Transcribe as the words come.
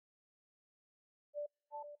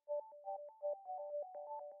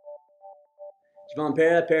Jevon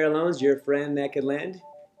Para Loans, your friend that can lend.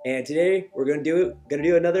 And today we're gonna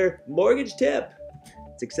do another mortgage tip.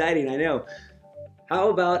 It's exciting, I know. How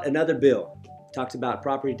about another bill? Talks about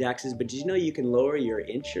property taxes, but did you know you can lower your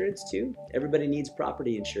insurance too? Everybody needs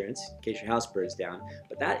property insurance in case your house burns down,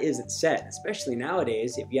 but that isn't set, especially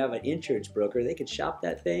nowadays. If you have an insurance broker, they can shop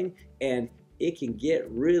that thing and it can get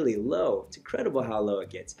really low. It's incredible how low it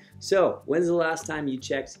gets. So, when's the last time you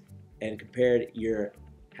checked and compared your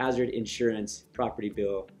hazard insurance property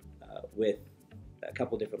bill with a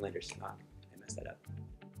couple different lenders? I messed that up.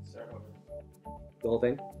 Start over. The whole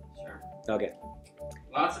thing? Sure. Okay.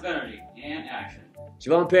 Lots of energy and action.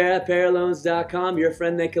 Jevon Para, paraloans.com, your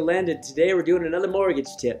friend that can lend. And today we're doing another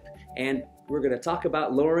mortgage tip. And we're going to talk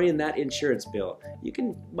about lowering that insurance bill.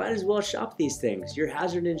 Might as well shop these things. Your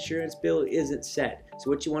hazard insurance bill isn't set. So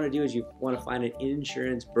what you want to do is you want to find an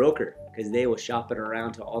insurance broker because they will shop it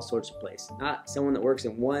around to all sorts of places. Not someone that works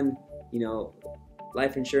in one,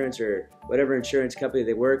 life insurance or whatever insurance company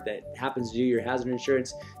they work that happens to do your hazard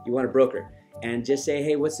insurance. You want a broker. And just say,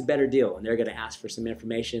 hey, what's the better deal? And they're going to ask for some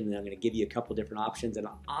information, and they're going to give you a couple different options, and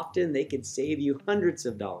often they can save you hundreds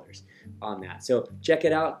of dollars on that. So check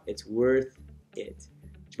it out. It's worth it.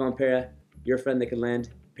 Jevon Para, your friend that can lend,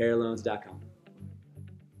 paraloans.com.